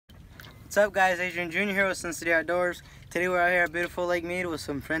What's up, guys? Adrian Jr. here with Cincinnati Outdoors. Today we're out here at beautiful Lake Mead with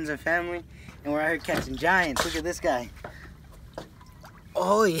some friends and family, and we're out here catching giants. Look at this guy.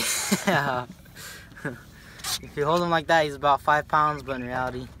 Oh yeah. If you hold him like that, he's about 5 pounds, but in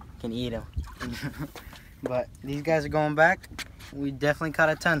reality, you can eat him. But these guys are going back. We definitely caught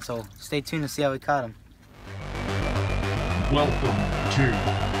a ton, so stay tuned to see how we caught him. Welcome to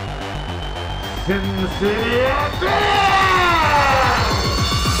Cincinnati Outdoors!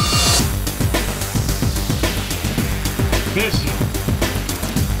 Fishing,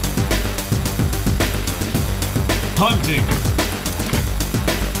 hunting,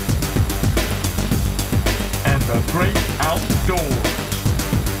 and the great outdoors.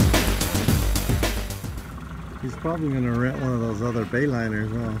 He's probably going to rent one of those other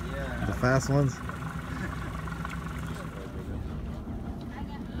bayliners, huh? Yeah. The fast ones.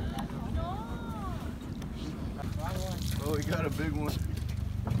 Oh, we got a big one.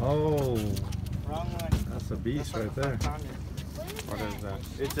 Oh, Wrong one. that's a beast right there. What is that?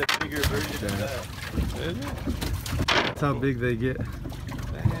 It's a bigger version of that. Is it? That's how big they get.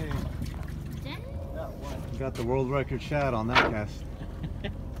 Dang. You got the world record shad on that cast.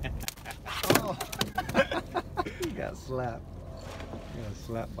 Oh. He got slapped. He got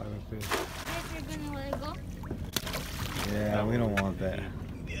slapped by the fish. You're gonna let it go? Yeah, we don't want that.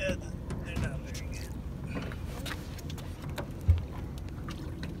 Yeah, they're not very good.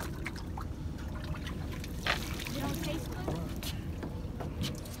 You don't taste good?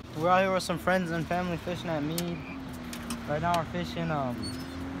 We're out here with some friends and family fishing at Mead. Right now we're fishing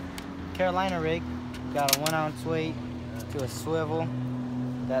Carolina rig. Got a 1 ounce weight to a swivel.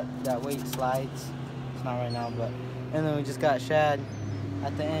 That weight slides. It's not right now, but and then we just got shad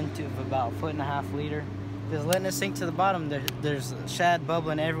at the end to about 1.5 liter. Just letting it sink to the bottom. There's shad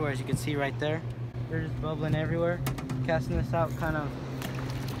bubbling everywhere, as you can see right there. They're just bubbling everywhere. Casting this out kind of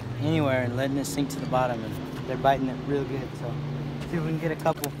anywhere and letting it sink to the bottom, and they're biting it real good. So see if we can get a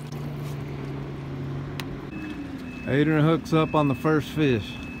couple. Adrian hooks up on the first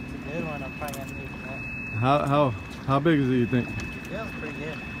fish. It's a good one. I'm probably gonna need that. How big is it, you think? Feels pretty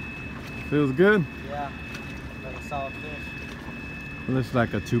good. Feels good? Yeah, like a solid fish. Looks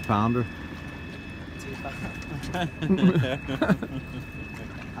like a 2-pounder. 2 pounds.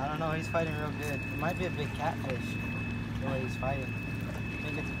 I don't know. He's fighting real good. It might be a big catfish. The way he's fighting. I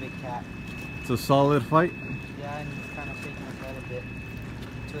think it's a big cat. It's a solid fight. Yeah, and he's kind of shaking his head a bit,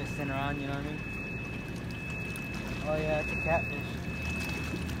 twisting around. You know what I mean? Oh yeah, it's a catfish.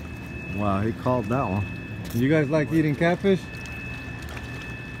 Wow, he called that one. You guys like eating catfish?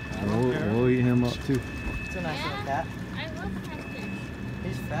 We'll eat him up too. It's a nice little cat. I love catfish.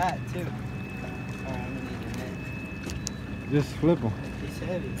 He's fat too. Alright, I'm gonna need your net. Just flip him. He's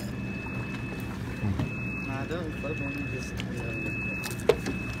heavy. Nah, don't flip him. Just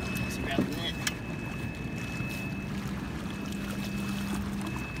grab the net.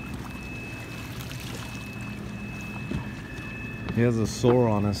 He has a sore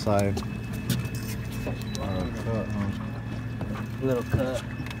on his side. Little cut.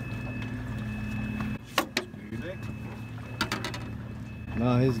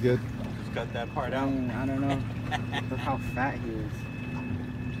 No, he's good. Just cut that part out. I don't know. Look how fat he is.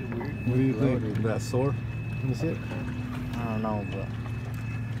 What do you think? That sore? That's it? I don't know, but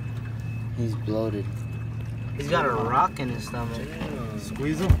he's bloated. He's got a rock in his stomach.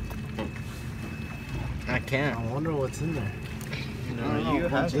 Squeeze him? I can't. I wonder what's in there. No, you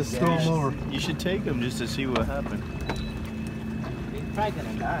have Just throw him over. You should take him just to see what happened. He's probably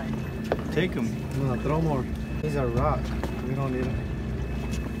gonna die. Take him. No, throw him over. He's a rock. We don't need him.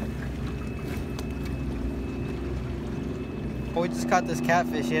 We just caught this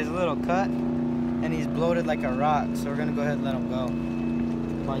catfish. He has a little cut, and he's bloated like a rock. So we're gonna go ahead and let him go.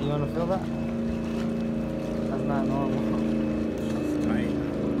 Come on, you wanna feel that? That's not normal. That's tight.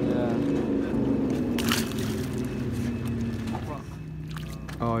 Yeah.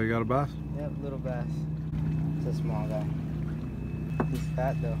 Oh, you got a bass? Yep, little bass. It's a small guy. He's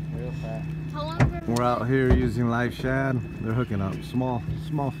fat though, real fat. How long We're out here using live shad. They're hooking up small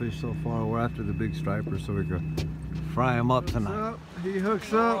fish so far. We're after the big stripers so we can fry them up tonight. He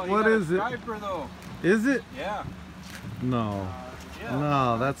hooks up. What is it? Striper though. Is it? Yeah. No. Yeah.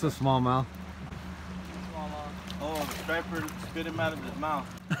 No, that's a smallmouth. Oh, the striper spit him out of his mouth.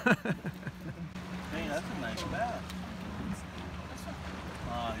 Hey, that's a nice bass.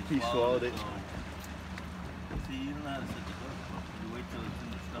 Oh, he swallowed it. See, you don't know how to set the hook. You wait till it's in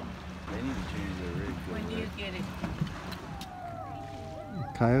the stomach. They need to change their rig. When do you get it?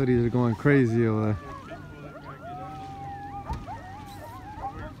 Coyotes are going crazy over there.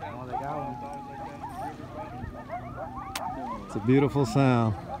 Oh, they got one. It's a beautiful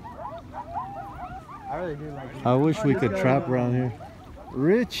sound. I really do like. I wish we could trap around here.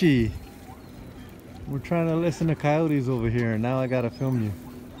 Richie! We're trying to listen to coyotes over here, and now I gotta film you.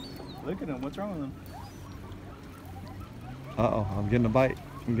 Look at him. What's wrong with him? Uh-oh, I'm getting a bite.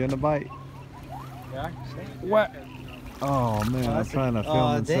 I'm getting a bite. Yeah. What? Oh man, I'm trying to film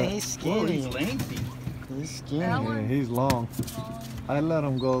Oh, and dang, set. he's Whoa, skinny. he's lengthy. He's skinny. Yeah, he's long. I let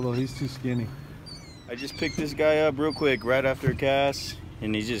him go though, he's too skinny. I just picked this guy up real quick right after a cast,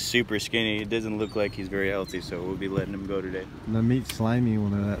 and he's just super skinny. It doesn't look like he's very healthy, so we'll be letting him go today. The meat's slimy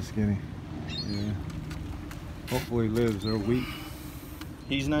when they're that skinny. Yeah. Hopefully he lives, they're weak.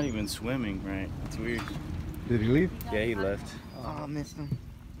 He's not even swimming, right? It's weird. Did he leave? Yeah, he left. Oh, I missed him.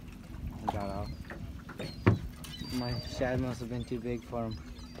 He got out. My shad must have been too big for him.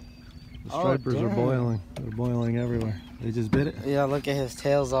 The stripers are dang. boiling. They're boiling everywhere. They just bit it? Yeah, look at his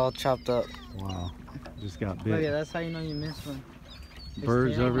tail's all chopped up. Wow. Just got Look bit. at that's how you know you missed one. His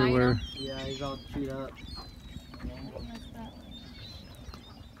Birds tail. everywhere. Yeah, he's all chewed up.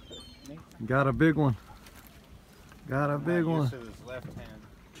 Got a big one. Got a big one.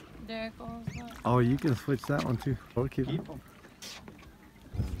 There it goes. Look. Oh, you can switch that one too. Or keep Keep them. him.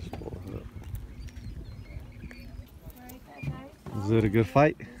 Is it a good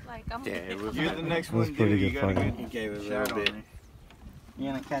fight? He's like, I'm Yeah, gonna if you're the next That was one, pretty dude, you good gotta fight. get He gave it a shot little on bit. there.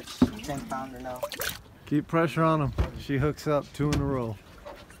 You're gonna catch 10-pounder now. Keep pressure on them. She hooks up 2 in a row.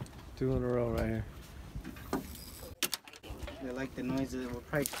 2 in a row right here. They like the noise of it. We're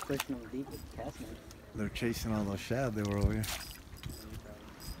probably pushing them deep with the cast net. They're chasing all those shad that were over here.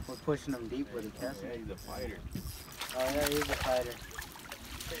 We're pushing them deep with the cast Yeah, net. he's a fighter. Oh yeah, he's a fighter.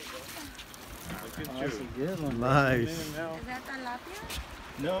 Look Oh, at that's a you. good one. Nice. Is that tilapia?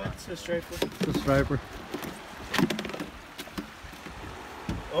 No, it's a striper. The striper.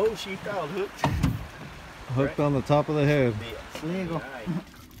 Oh, she fouled hooked. Hooked on the top of the head. Legal. Nice.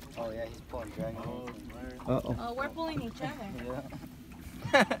 Oh yeah, he's pulling dragon. Oh, Uh-oh. Oh, we're pulling each other.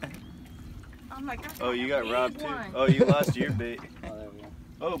 Yeah. I'm like, that's oh, you got big robbed too. one. Oh, you lost your bait. Oh, there we go.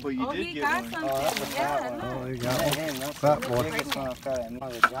 Oh, but you Oh, did he get got one. something. Oh, that's a fat Yeah, one. Oh, look. you got Yeah, one. damn, that's Fat the boy. biggest one I've caught at me. Oh,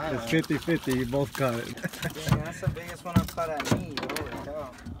 the giant It's one. 50-50. You both caught it. Dang, that's the biggest one I've caught at me. Holy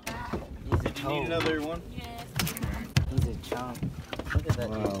cow. He's a Did you need toad. another one? Yes. He's a chump. Look at that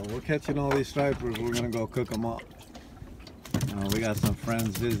Wow, we're catching all these stripers. We're gonna go cook them up. We got some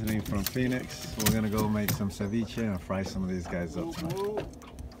friends visiting from Phoenix. We're gonna go make some ceviche and fry some of these guys up. dude.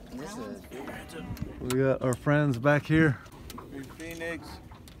 This is We got our friends back here, In Phoenix.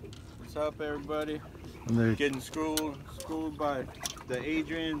 What's up, everybody? and they're Getting schooled by the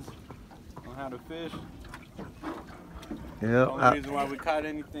Adrians on how to fish. yeah. Only reason why we caught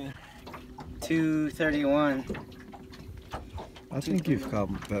anything. 231. I think you've caught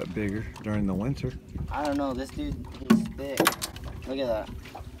that bigger during the winter. I don't know. This dude, he's thick. Look at that.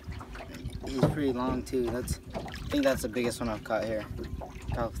 He's pretty long too. I think that's the biggest one I've caught here.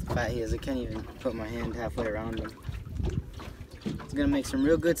 How fat he is. I can't even put my hand halfway around him. He's gonna make some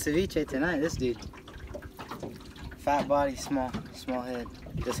real good ceviche tonight. This dude. Fat body, small head.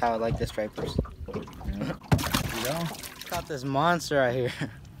 Just how I like the stripers. Yeah. Caught this monster right here.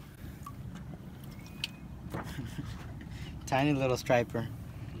 Tiny little striper.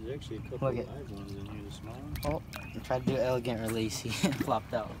 There's actually a couple Look of at- live ones in here, the small ones. Oh, I tried to do an elegant release. He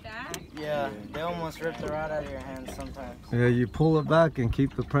flopped out. That? Yeah, they almost rip the rod out of your hands sometimes. Yeah, you pull it back and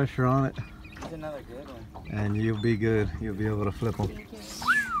keep the pressure on it, He's another good one. and you'll be good. You'll be able to flip them.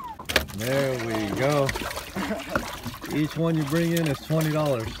 There we go. Each one you bring in is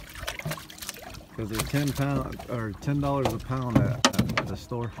 $20 because they're $10 or $10 a pound at the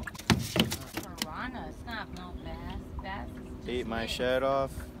store. Piranha. It's not no bass. Bass is just Ate my big. shad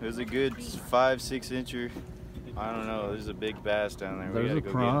off. It was a good 5-6 incher. I don't know. There's a big bass down there. There's we a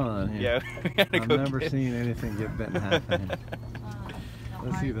gotta go piranha get in it. here. Yeah, we gotta I've go never get it. seen anything get bent in half. In here. The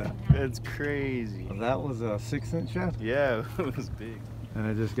Let's see hard that. one. That's crazy. That was a 6-inch shad, Yeah, it was big. and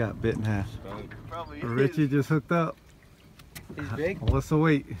it just got bit in half. Probably Richie just hooked up. He's big. What's the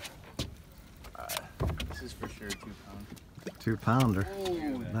weight? This is for sure 2 pounds. 2-pounder.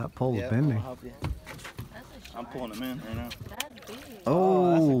 That pole's Yeah, bending. I'll help you. That's a short. I'm pulling him in right now. That's big.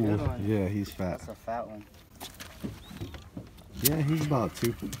 Oh, that's a good Oh, one. yeah, he's fat. That's a fat one. Yeah, he's about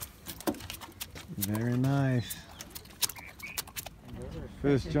 2. Very nice.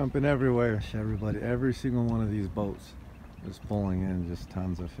 Fish jumping everywhere. Everybody, every single one of these boats is pulling in just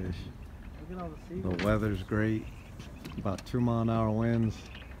tons of fish. Look at all the The weather's great. About 2-mile-an-hour winds.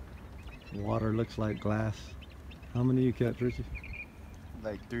 Water looks like glass. How many you catch, Richie?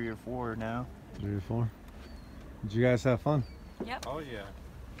 Like 3 or 4 now. 3 or 4. Did you guys have fun? Oh yeah,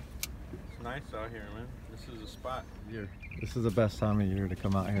 it's nice out here, man. This is a spot. This is the best time of year to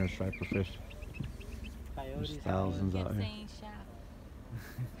come out here and striper fish. Coyotes. There's thousands Kept out here. saying shaft.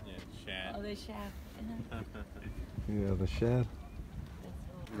 Yeah, Shad. Oh, the shaft. Yeah, the Shad.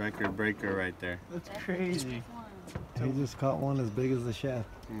 Record breaker right there. That's crazy. He just caught one as big as the Shad.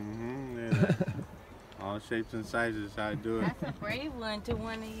 Yeah. All shapes and sizes, how I do it. That's a brave one to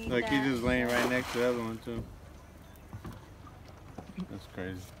want to eat Look, that. he's just laying right next to the other one too. That's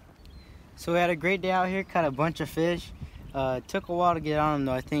crazy. So we had a great day out here, caught a bunch of fish. It took a while to get on them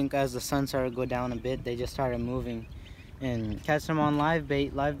though. I think as the sun started to go down a bit, they just started moving. And catch them on live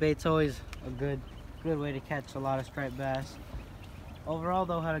bait. Live bait's always a good way to catch a lot of striped bass. Overall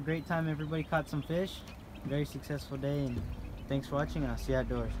though, had a great time. Everybody caught some fish. Very successful day, and thanks for watching. I'll see you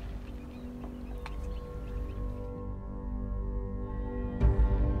outdoors.